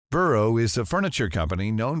Burrow is a furniture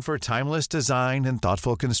company known for timeless design and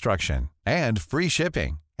thoughtful construction, and free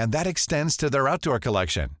shipping, and that extends to their outdoor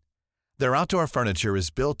collection. Their outdoor furniture is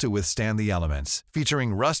built to withstand the elements,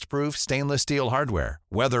 featuring rust-proof stainless steel hardware,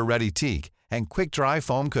 weather-ready teak, and quick-dry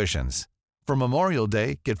foam cushions. For Memorial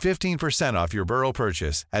Day, get 15% off your Burrow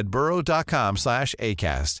purchase at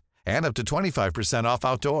burrow.com/ACAST and up to 25% off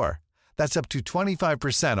outdoor. That's up to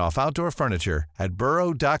 25% off outdoor furniture at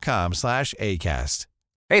burrow.com/ACAST.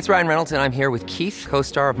 Hey, it's Ryan Reynolds, and I'm here with Keith,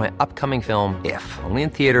 co-star of my upcoming film, If, only in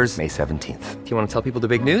theaters May 17th. Do you want to tell people the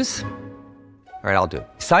big news? All right, I'll do it.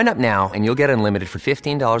 Sign up now and you'll get unlimited for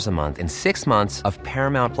 $15 a month and 6 months of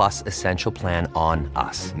Paramount Plus Essential Plan on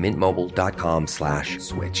us.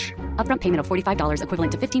 MintMobile.com/switch. Upfront payment of $45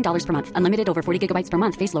 equivalent to $15 per month. Unlimited over 40 gigabytes per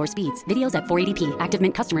month. Face lower speeds. Videos at 480p. Active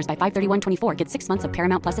Mint customers by 531.24 get 6 months of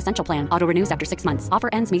Paramount Plus Essential Plan. Auto renews after 6 months. Offer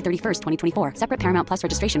ends May 31st, 2024. Separate Paramount Plus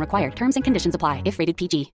registration required. Terms and conditions apply if rated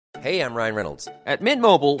PG. Hey, I'm Ryan Reynolds. At Mint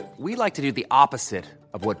Mobile, we like to do the opposite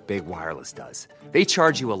of what Big Wireless does. They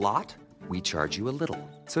charge you a lot. We charge you a little.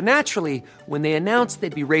 So naturally, when they announced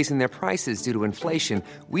they'd be raising their prices due to inflation,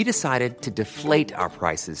 we decided to deflate our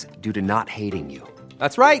prices due to not hating you.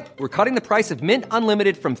 That's right. We're cutting the price of Mint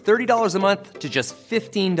Unlimited from $30 a month to just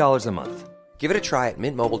 $15 a month. Give it a try at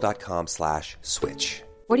mintmobile.com/switch.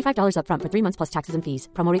 $45 upfront for 3 months plus taxes and fees.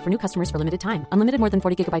 Promo rate for new customers for limited time. Unlimited more than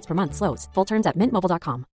 40 gigabytes per month. Slows full terms at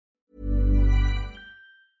mintmobile.com.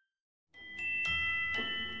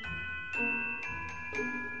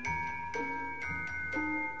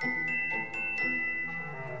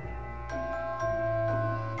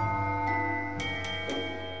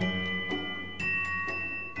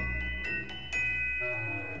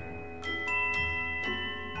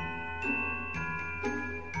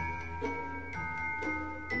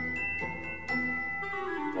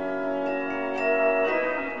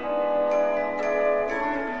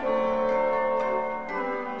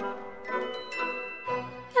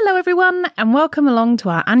 Hello everyone, and welcome along to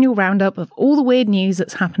our annual roundup of all the weird news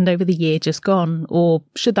that's happened over the year just gone, or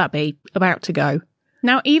should that be, about to go.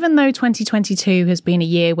 Now, even though 2022 has been a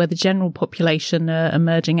year where the general population are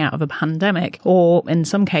emerging out of a pandemic, or in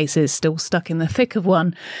some cases still stuck in the thick of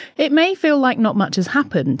one, it may feel like not much has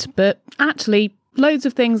happened, but actually, loads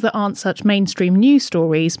of things that aren't such mainstream news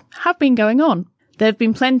stories have been going on. There have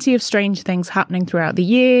been plenty of strange things happening throughout the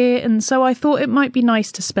year, and so I thought it might be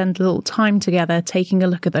nice to spend a little time together taking a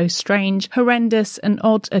look at those strange, horrendous and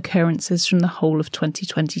odd occurrences from the whole of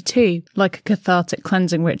 2022, like a cathartic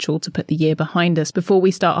cleansing ritual to put the year behind us before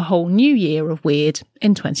we start a whole new year of weird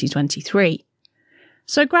in 2023.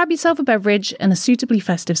 So grab yourself a beverage and a suitably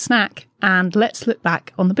festive snack, and let's look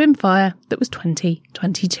back on the Bimfire that was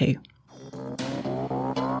 2022.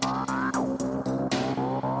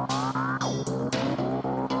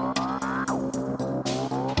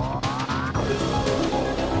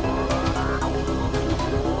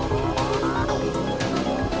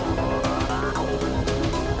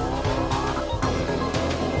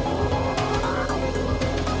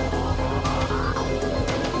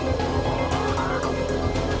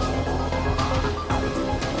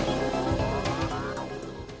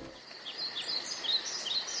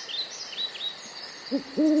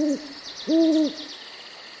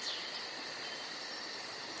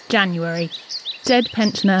 January. Dead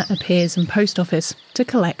pensioner appears in post office to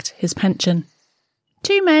collect his pension.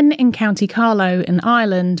 2 men in County Carlow in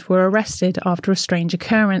Ireland were arrested after a strange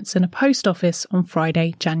occurrence in a post office on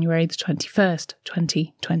Friday, January the 21st,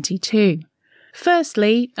 2022.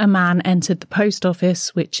 Firstly, a man entered the post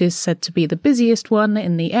office, which is said to be the busiest one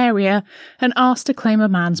in the area, and asked to claim a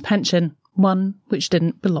man's pension, one which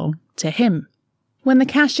didn't belong to him. When the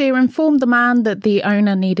cashier informed the man that the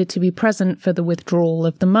owner needed to be present for the withdrawal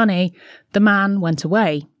of the money, the man went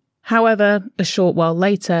away. However, a short while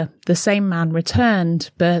later, the same man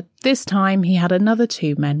returned, but this time he had another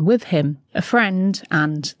 2 men with him, a friend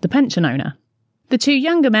and the pension owner. The 2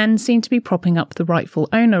 younger men seemed to be propping up the rightful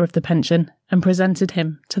owner of the pension and presented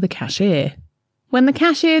him to the cashier. When the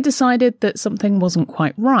cashier decided that something wasn't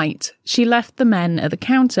quite right, she left the men at the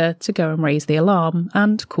counter to go and raise the alarm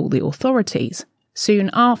and call the authorities. Soon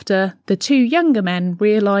after, the 2 younger men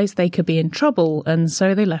realised they could be in trouble, and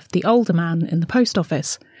so they left the older man in the post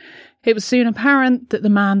office. It was soon apparent that the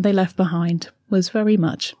man they left behind was very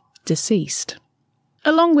much deceased.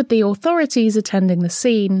 Along with the authorities attending the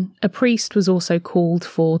scene, a priest was also called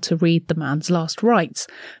for to read the man's last rites,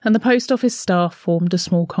 and the post office staff formed a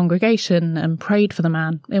small congregation and prayed for the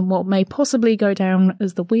man in what may possibly go down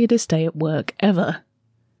as the weirdest day at work ever.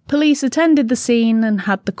 Police attended the scene and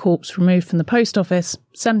had the corpse removed from the post office,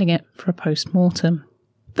 sending it for a post-mortem.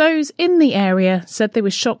 Those in the area said they were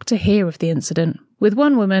shocked to hear of the incident, with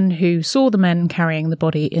one woman who saw the men carrying the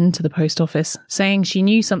body into the post office saying she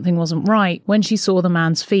knew something wasn't right when she saw the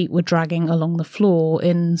man's feet were dragging along the floor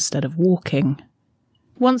instead of walking.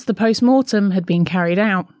 Once the post-mortem had been carried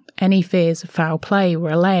out, any fears of foul play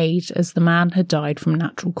were allayed as the man had died from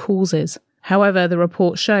natural causes. However, the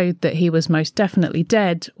report showed that he was most definitely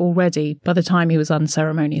dead already by the time he was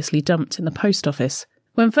unceremoniously dumped in the post office.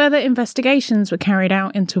 When further investigations were carried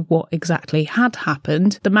out into what exactly had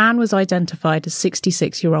happened, the man was identified as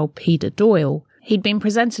 66-year-old Peter Doyle. He'd been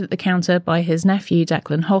presented at the counter by his nephew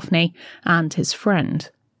Declan Hoffney and his friend.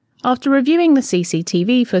 After reviewing the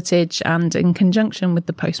CCTV footage and in conjunction with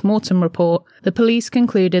the post-mortem report, the police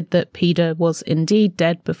concluded that Peter was indeed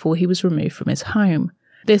dead before he was removed from his home.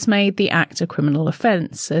 This made the act a criminal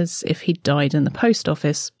offence, as if he'd died in the post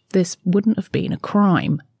office, this wouldn't have been a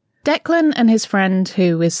crime. Declan and his friend,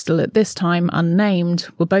 who is still at this time unnamed,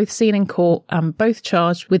 were both seen in court and both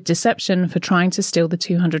charged with deception for trying to steal the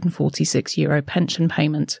 €246 pension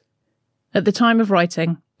payment. At the time of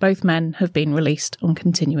writing, both men have been released on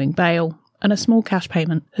continuing bail, and a small cash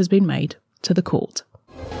payment has been made to the court.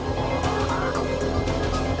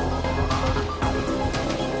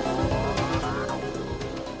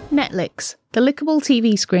 Netlix, the lickable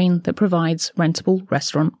TV screen that provides rentable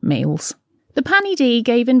restaurant meals. The Pani D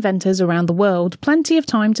gave inventors around the world plenty of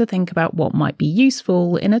time to think about what might be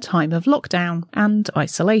useful in a time of lockdown and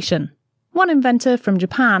isolation. One inventor from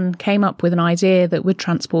Japan came up with an idea that would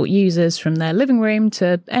transport users from their living room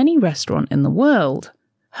to any restaurant in the world.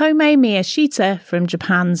 Homei Miyashita from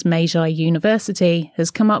Japan's Meiji University has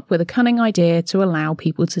come up with a cunning idea to allow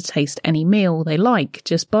people to taste any meal they like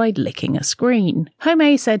just by licking a screen.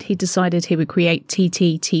 Homei said he decided he would create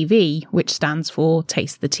TTTV, which stands for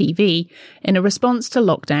Taste the TV, in a response to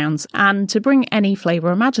lockdowns and to bring any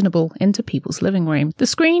flavour imaginable into people's living room. The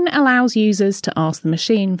screen allows users to ask the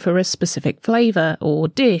machine for a specific flavour or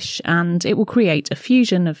dish, and it will create a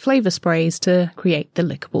fusion of flavour sprays to create the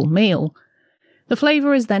lickable meal. The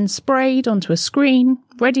flavour is then sprayed onto a screen,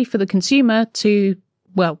 ready for the consumer to,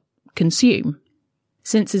 consume.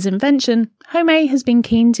 Since his invention, Homei has been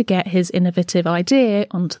keen to get his innovative idea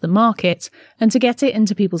onto the market and to get it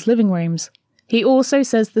into people's living rooms. He also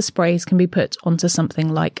says the sprays can be put onto something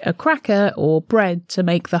like a cracker or bread to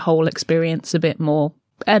make the whole experience a bit more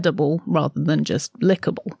edible rather than just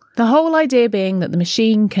lickable. The whole idea being that the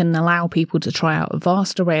machine can allow people to try out a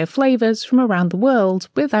vast array of flavours from around the world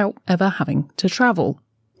without ever having to travel.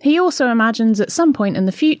 He also imagines at some point in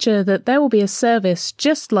the future that there will be a service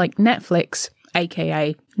just like Netflix,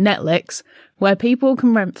 aka Netlix, where people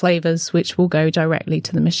can rent flavours which will go directly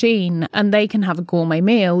to the machine, and they can have a gourmet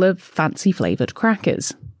meal of fancy flavoured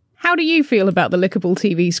crackers. How do you feel about the lickable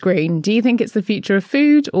TV screen? Do you think it's the future of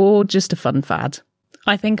food or just a fun fad?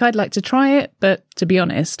 I think I'd like to try it, but to be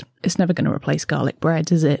honest, it's never going to replace garlic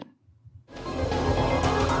bread, is it?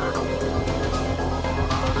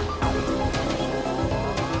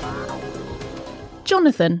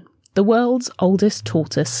 Jonathan, the world's oldest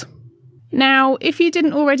tortoise. Now, if you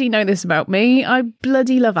didn't already know this about me, I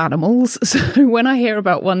bloody love animals, so when I hear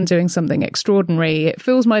about one doing something extraordinary, it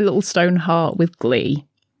fills my little stone heart with glee.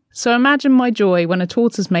 So imagine my joy when a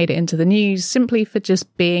tortoise made it into the news simply for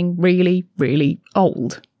just being really, really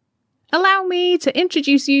old. Allow me to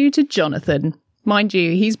introduce you to Jonathan. Mind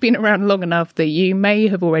you, he's been around long enough that you may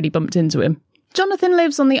have already bumped into him. Jonathan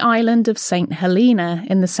lives on the island of St. Helena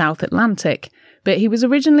in the South Atlantic, but he was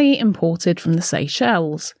originally imported from the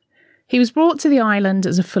Seychelles. He was brought to the island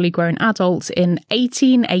as a fully grown adult in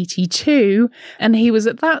 1882, and he was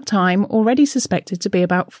at that time already suspected to be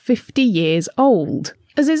about 50 years old.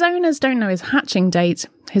 As his owners don't know his hatching date,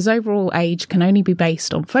 his overall age can only be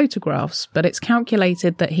based on photographs, but it's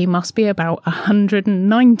calculated that he must be about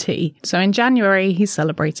 190, so in January he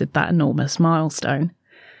celebrated that enormous milestone.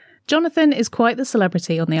 Jonathan is quite the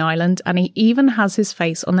celebrity on the island, and he even has his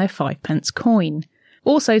face on their 5p coin.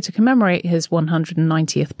 Also, to commemorate his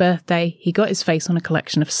 190th birthday, he got his face on a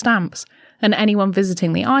collection of stamps, and anyone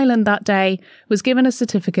visiting the island that day was given a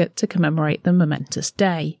certificate to commemorate the momentous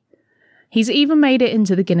day. He's even made it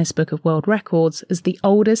into the Guinness Book of World Records as the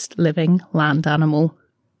oldest living land animal.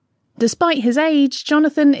 Despite his age,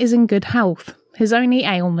 Jonathan is in good health. His only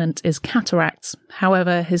ailment is cataracts.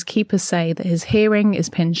 However, his keepers say that his hearing is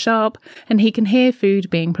pin sharp and he can hear food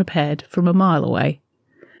being prepared from a mile away.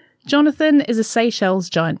 Jonathan is a Seychelles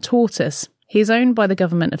giant tortoise. He is owned by the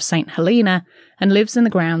government of St. Helena and lives in the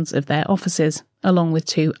grounds of their offices, along with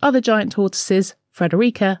two other giant tortoises,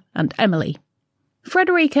 Frederica and Emily.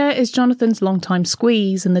 Frederica is Jonathan's longtime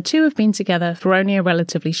squeeze, and the two have been together for only a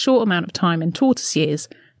relatively short amount of time in tortoise years,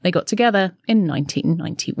 They got together in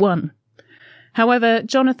 1991. However,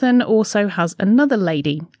 Jonathan also has another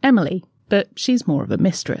lady, Emily, but she's more of a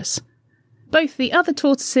mistress. Both the other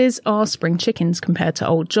tortoises are spring chickens compared to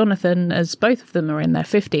old Jonathan, as both of them are in their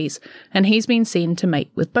 50s, and he's been seen to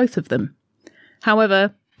mate with both of them.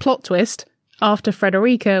 However, plot twist, after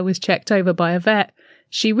Frederica was checked over by a vet,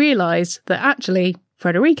 she realised that actually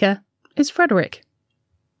Frederica is Frederick.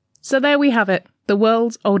 So there we have it. The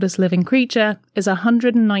world's oldest living creature is a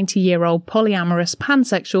 190-year-old polyamorous,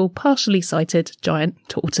 pansexual, partially sighted giant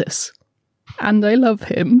tortoise. And I love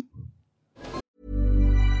him.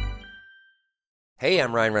 Hey,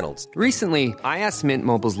 I'm Ryan Reynolds. Recently, I asked Mint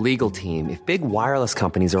Mobile's legal team if big wireless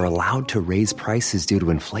companies are allowed to raise prices due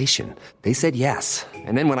to inflation. They said yes.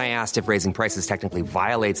 And then when I asked if raising prices technically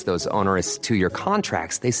violates those onerous 2-year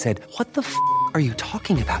contracts, they said, "What the f*** are you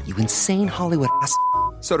talking about, you insane Hollywood ass?"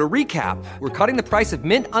 So to recap, we're cutting the price of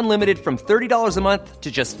Mint Unlimited from $30 a month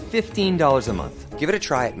to just $15 a month. Give it a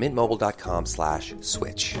try at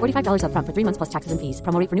mintmobile.com/switch. $45 up front for 3 months plus taxes and fees.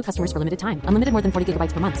 Promo rate for new customers for limited time. Unlimited more than 40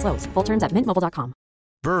 gigabytes per month. Slows full terms at mintmobile.com.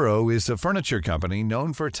 Burrow is a furniture company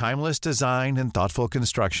known for timeless design and thoughtful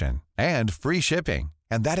construction, and free shipping,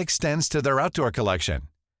 and that extends to their outdoor collection.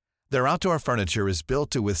 Their outdoor furniture is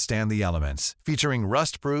built to withstand the elements, featuring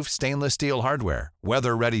rust-proof stainless steel hardware,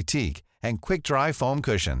 weather-ready teak, and quick-dry foam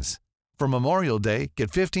cushions. For Memorial Day,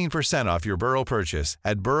 get 15% off your Burrow purchase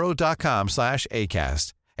at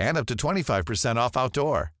burrow.com/acast, and up to 25% off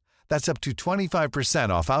outdoor. That's up to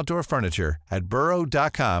 25% off outdoor furniture at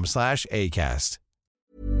burrow.com/acast.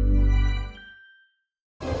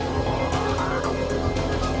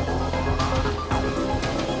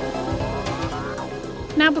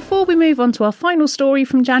 Now, before we move on to our final story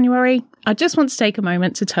from January, I just want to take a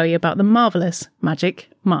moment to tell you about the marvellous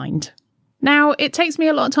Magic Mind. Now, it takes me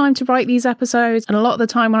a lot of time to write these episodes, and a lot of the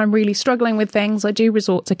time when I'm really struggling with things, I do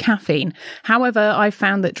resort to caffeine. However, I've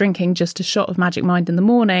found that drinking just a shot of Magic Mind in the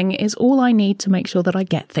morning is all I need to make sure that I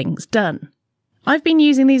get things done. I've been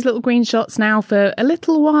using these little green shots now for a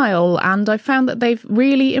little while, and I've found that they've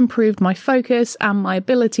really improved my focus and my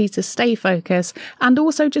ability to stay focused, and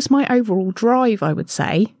also just my overall drive, I would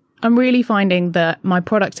say. I'm really finding that my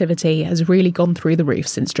productivity has really gone through the roof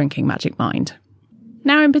since drinking Magic Mind.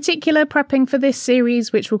 Now, in particular, prepping for this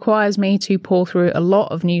series, which requires me to pour through a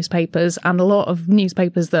lot of newspapers, and a lot of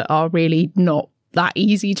newspapers that are really not that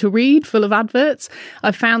easy to read, full of adverts,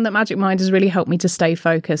 I've found that Magic Mind has really helped me to stay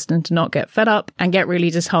focused and to not get fed up and get really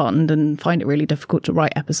disheartened and find it really difficult to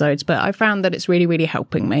write episodes. But I found that it's really, really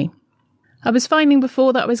helping me. I was finding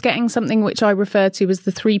before that I was getting something which I refer to as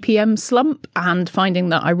the 3 p.m. slump, and finding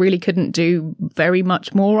that I really couldn't do very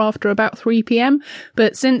much more after about 3 p.m.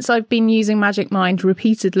 But since I've been using Magic Mind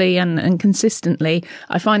repeatedly and consistently,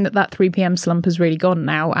 I find that 3 p.m. slump has really gone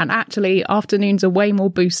now, and actually afternoons are way more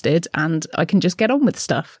boosted and I can just get on with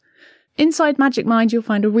stuff. Inside Magic Mind, you'll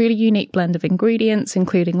find a really unique blend of ingredients,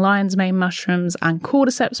 including lion's mane mushrooms and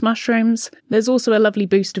cordyceps mushrooms. There's also a lovely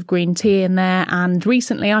boost of green tea in there, and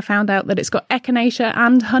recently I found out that it's got echinacea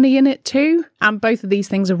and honey in it too, and both of these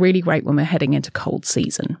things are really great when we're heading into cold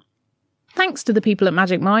season. Thanks to the people at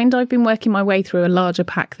Magic Mind, I've been working my way through a larger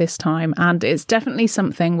pack this time, and it's definitely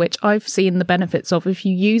something which I've seen the benefits of if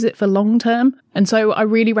you use it for long term, and so I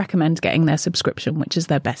really recommend getting their subscription, which is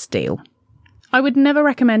their best deal. I would never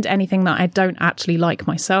recommend anything that I don't actually like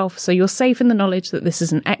myself, so you're safe in the knowledge that this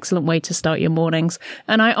is an excellent way to start your mornings,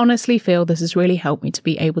 and I honestly feel this has really helped me to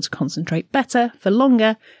be able to concentrate better for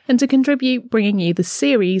longer and to contribute bringing you the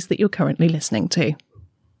series that you're currently listening to.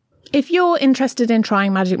 If you're interested in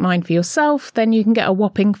trying Magic Mind for yourself, then you can get a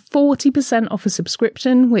whopping 40% off a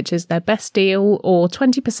subscription, which is their best deal, or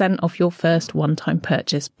 20% off your first one-time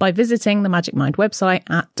purchase by visiting the Magic Mind website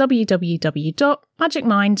at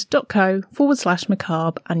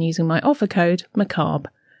www.magicmind.co/macabre and using my offer code MACABRE.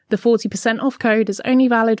 The 40% off code is only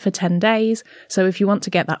valid for 10 days, so if you want to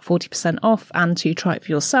get that 40% off and to try it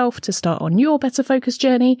for yourself to start on your better focus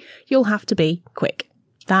journey, you'll have to be quick.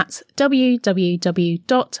 That's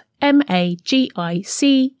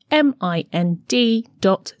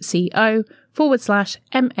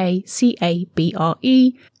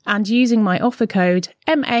www.magicmind.co/MACABRE and using my offer code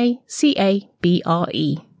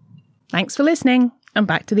MACABRE. Thanks for listening, and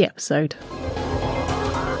back to the episode.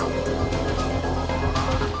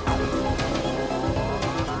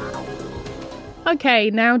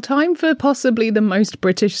 Okay, now time for possibly the most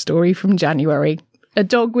British story from January. A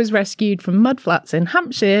dog was rescued from mudflats in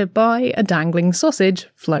Hampshire by a dangling sausage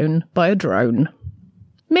flown by a drone.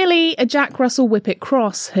 Millie, a Jack Russell Whippet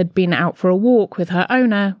cross, had been out for a walk with her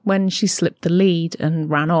owner when she slipped the lead and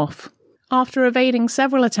ran off. After evading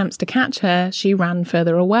several attempts to catch her, she ran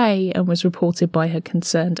further away and was reported by her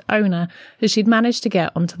concerned owner as she'd managed to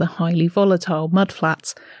get onto the highly volatile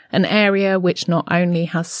mudflats, an area which not only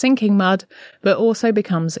has sinking mud, but also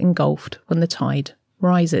becomes engulfed when the tide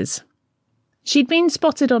rises. She'd been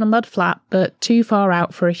spotted on a mudflat, but too far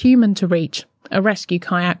out for a human to reach. A rescue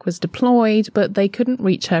kayak was deployed, but they couldn't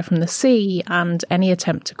reach her from the sea, and any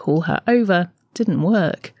attempt to call her over didn't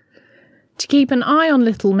work. To keep an eye on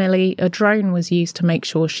little Millie, a drone was used to make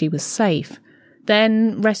sure she was safe.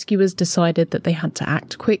 Then rescuers decided that they had to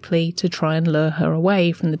act quickly to try and lure her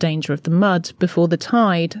away from the danger of the mud before the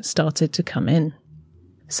tide started to come in.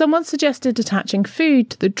 Someone suggested attaching food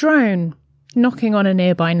to the drone. Knocking on a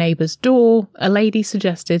nearby neighbour's door, a lady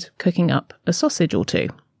suggested cooking up a sausage or two.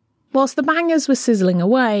 Whilst the bangers were sizzling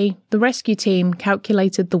away, the rescue team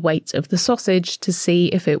calculated the weight of the sausage to see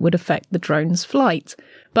if it would affect the drone's flight.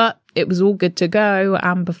 But it was all good to go,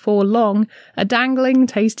 and before long, a dangling,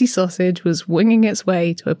 tasty sausage was winging its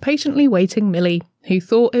way to a patiently waiting Millie, who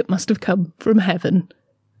thought it must have come from heaven.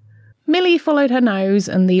 Millie followed her nose,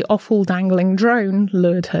 and the awful dangling drone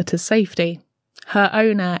lured her to safety. Her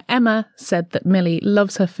owner, Emma, said that Millie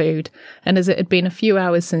loves her food, and as it had been a few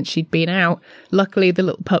hours since she'd been out, luckily the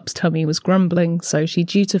little pup's tummy was grumbling, so she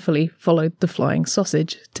dutifully followed the flying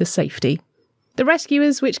sausage to safety. The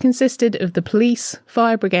rescuers, which consisted of the police,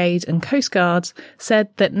 fire brigade and coast guards, said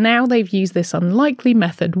that now they've used this unlikely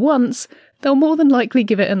method once, they'll more than likely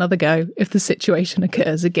give it another go if the situation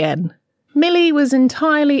occurs again. Millie was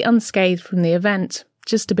entirely unscathed from the event,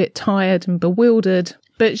 just a bit tired and bewildered,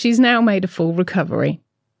 but she's now made a full recovery.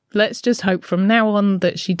 Let's just hope from now on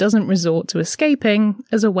that she doesn't resort to escaping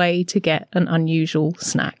as a way to get an unusual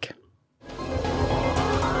snack.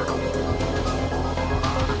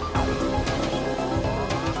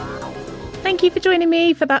 Thank you for joining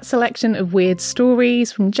me for that selection of weird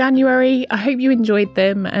stories from January. I hope you enjoyed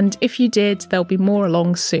them, and if you did, there'll be more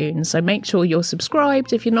along soon, so make sure you're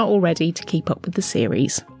subscribed if you're not already to keep up with the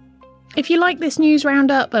series. If you like this news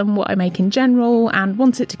roundup and what I make in general and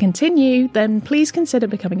want it to continue, then please consider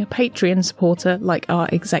becoming a Patreon supporter like our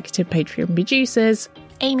executive Patreon producers: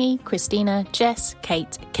 Amy, Christina, Jess,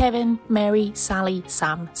 Kate, Kevin, Mary, Sally,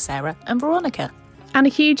 Sam, Sarah and Veronica. And a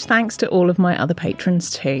huge thanks to all of my other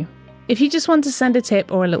patrons too. If you just want to send a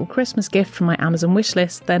tip or a little Christmas gift from my Amazon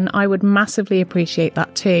wishlist, then I would massively appreciate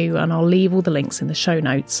that too, and I'll leave all the links in the show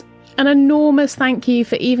notes. An enormous thank you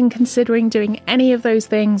for even considering doing any of those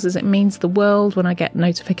things, as it means the world when I get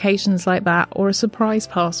notifications like that or a surprise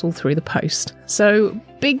parcel through the post. So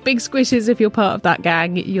big squishes if you're part of that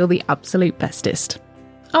gang, you're the absolute bestest.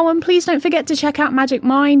 Oh, and please don't forget to check out Magic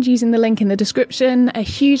Mind using the link in the description. A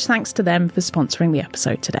huge thanks to them for sponsoring the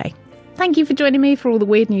episode today. Thank you for joining me for all the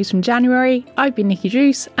weird news from January. I've been Nikki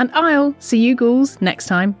Druce, and I'll see you ghouls next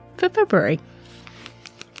time for February.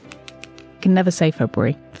 I can never say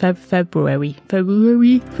February. February.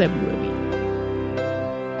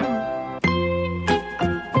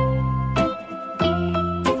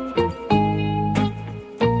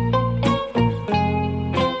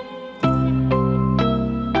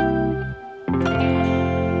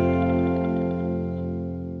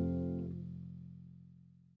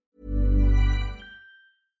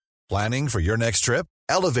 Planning for your next trip?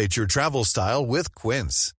 Elevate your travel style with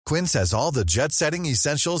Quince. Quince has all the jet-setting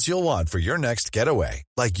essentials you'll want for your next getaway,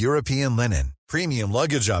 like European linen, premium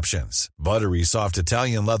luggage options, buttery soft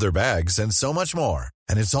Italian leather bags, and so much more.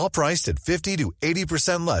 And it's all priced at 50 to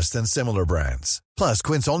 80% less than similar brands. Plus,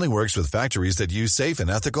 Quince only works with factories that use safe and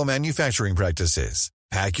ethical manufacturing practices.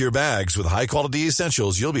 Pack your bags with high-quality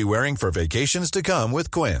essentials you'll be wearing for vacations to come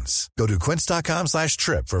with Quince. Go to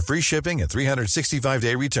quince.com/trip for free shipping and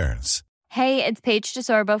 365-day returns. Hey, it's Paige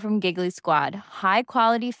DeSorbo from Giggly Squad. High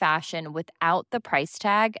quality fashion without the price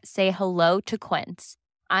tag. Say hello to Quince.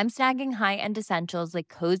 I'm snagging high-end essentials like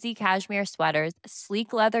cozy cashmere sweaters,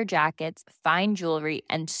 sleek leather jackets, fine jewelry,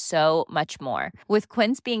 and so much more. With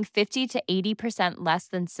Quince being 50 to 80% less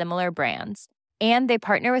than similar brands. And they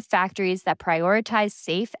partner with factories that prioritize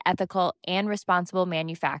safe, ethical, and responsible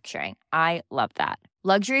manufacturing. I love that.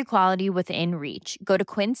 Luxury quality within reach. Go to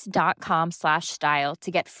quince.com/style to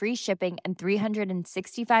get free shipping and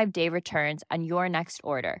 365-day returns on your next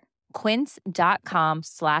order.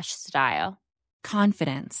 Quince.com/style.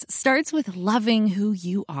 Confidence starts with loving who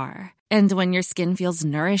you are. And when your skin feels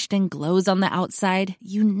nourished and glows on the outside,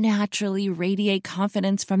 you naturally radiate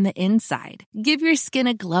confidence from the inside. Give your skin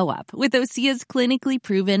a glow up with Osea's clinically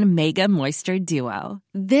proven Mega Moisture Duo.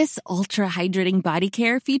 This ultra-hydrating body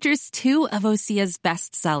care features two of Osea's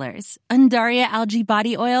best sellers, Undaria Algae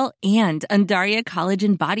Body Oil and Undaria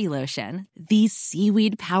Collagen Body Lotion. These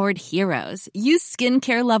seaweed-powered heroes use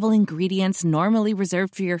skincare-level ingredients normally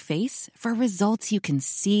reserved for your face for results you can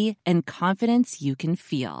see and confidence you can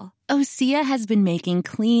feel. Osea has been making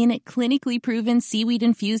clean, clinically proven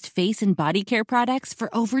seaweed-infused face and body care products for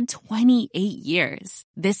over 28 years.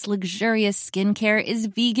 This luxurious skincare is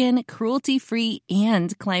vegan, cruelty-free,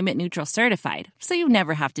 and climate-neutral certified, so you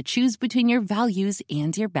never have to choose between your values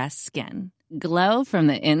and your best skin. Glow from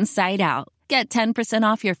the inside out. Get 10%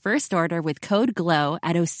 off your first order with code GLOW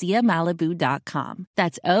at OseaMalibu.com.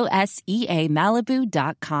 That's OSEA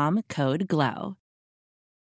Malibu.com, code GLOW.